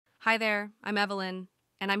Hi there, I'm Evelyn,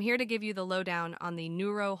 and I'm here to give you the lowdown on the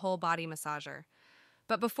Nooro Whole Body Massager.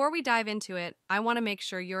 But before we dive into it, I want to make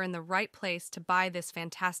sure you're in the right place to buy this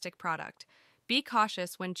fantastic product. Be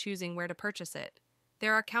cautious when choosing where to purchase it.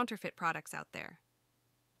 There are counterfeit products out there.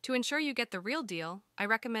 To ensure you get the real deal, I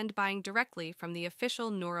recommend buying directly from the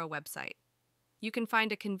official Nooro website. You can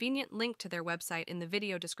find a convenient link to their website in the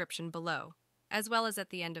video description below, as well as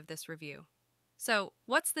at the end of this review. So,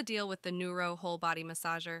 what's the deal with the Nooro Whole Body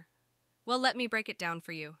Massager? Well, let me break it down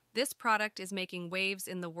for you. This product is making waves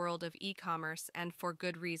in the world of e-commerce, and for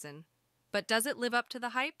good reason. But does it live up to the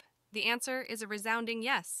hype? The answer is a resounding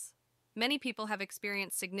yes. Many people have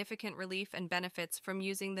experienced significant relief and benefits from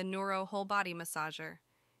using the Nooro Whole Body Massager.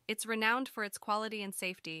 It's renowned for its quality and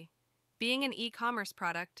safety. Being an e-commerce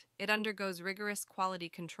product, it undergoes rigorous quality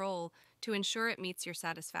control to ensure it meets your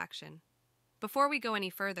satisfaction. Before we go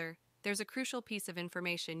any further, there's a crucial piece of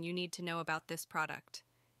information you need to know about this product.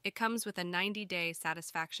 It comes with a 90-day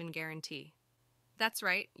satisfaction guarantee. That's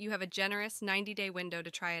right, you have a generous 90-day window to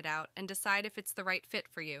try it out and decide if it's the right fit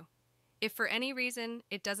for you. If for any reason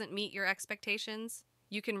it doesn't meet your expectations,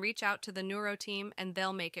 you can reach out to the Neuro team and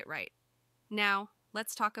they'll make it right. Now,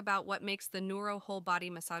 let's talk about what makes the Nooro Whole Body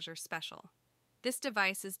Massager special. This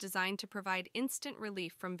device is designed to provide instant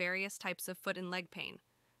relief from various types of foot and leg pain,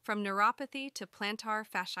 from neuropathy to plantar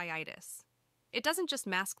fasciitis. It doesn't just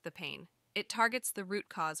mask the pain, it targets the root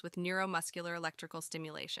cause with Neuro Muscular Electrical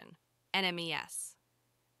Stimulation, NMES.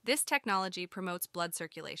 This technology promotes blood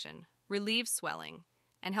circulation, relieves swelling,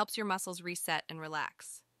 and helps your muscles reset and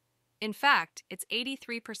relax. In fact, it's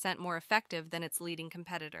 83% more effective than its leading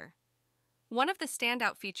competitor. One of the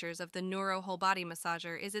standout features of the Nooro Whole Body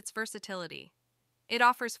Massager is its versatility. It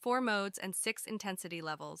offers 4 modes and 6 intensity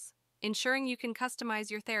levels, ensuring you can customize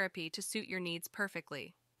your therapy to suit your needs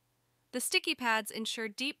perfectly. The sticky pads ensure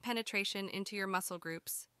deep penetration into your muscle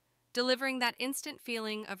groups, delivering that instant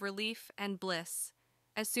feeling of relief and bliss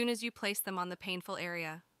as soon as you place them on the painful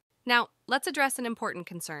area. Now, let's address an important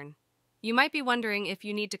concern. You might be wondering if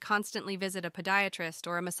you need to constantly visit a podiatrist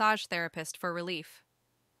or a massage therapist for relief.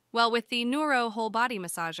 Well, with the Nooro Whole Body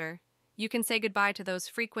Massager, you can say goodbye to those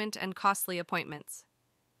frequent and costly appointments.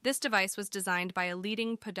 This device was designed by a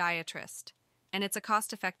leading podiatrist, and it's a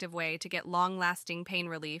cost-effective way to get long-lasting pain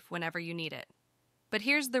relief whenever you need it. But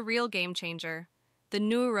here's the real game changer. The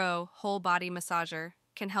Nooro Whole Body Massager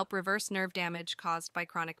can help reverse nerve damage caused by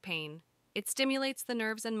chronic pain. It stimulates the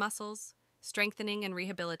nerves and muscles, strengthening and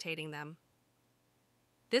rehabilitating them.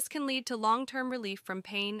 This can lead to long-term relief from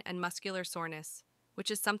pain and muscular soreness, which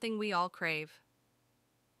is something we all crave.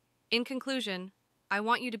 In conclusion, I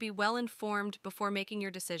want you to be well informed before making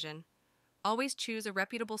your decision. Always choose a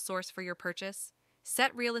reputable source for your purchase,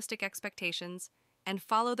 set realistic expectations, and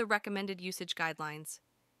follow the recommended usage guidelines.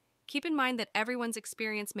 Keep in mind that everyone's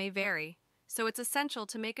experience may vary, so it's essential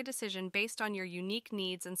to make a decision based on your unique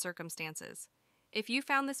needs and circumstances. If you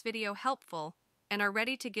found this video helpful and are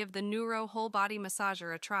ready to give the Nooro Whole Body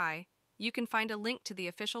Massager a try, you can find a link to the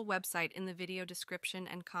official website in the video description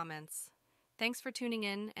and comments. Thanks for tuning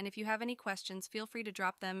in, and if you have any questions, feel free to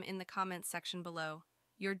drop them in the comments section below.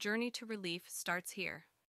 Your journey to relief starts here.